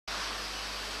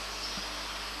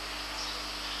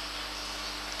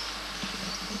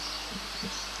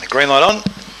Green light on,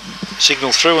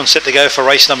 signal through and set to go for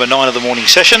race number 9 of the morning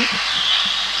session.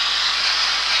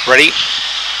 Ready.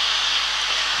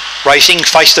 Racing,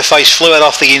 face to face, flew out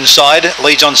off the inside,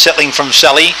 leads on settling from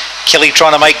Sally. Kelly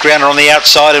trying to make ground on the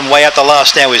outside, and way out the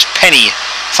last now is Penny.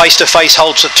 Face to face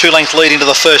holds a 2-length lead into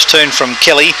the first turn from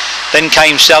Kelly. Then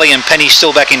came Sally, and Penny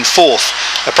still back in 4th.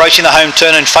 Approaching the home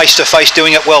turn and face to face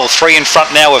doing it well. 3 in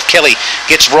front now of Kelly.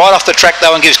 Gets right off the track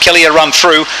though and gives Kelly a run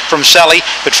through from Sally,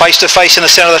 but face to face in the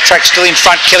centre of the track, still in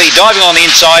front. Kelly diving on the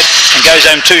inside and goes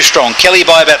home too strong. Kelly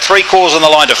by about 3/4 on the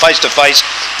line to face,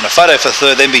 and a photo for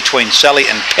third then between Sally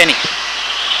and Penny.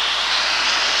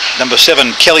 Number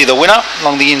 7, Kelly the winner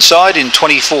along the inside in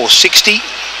 24.60.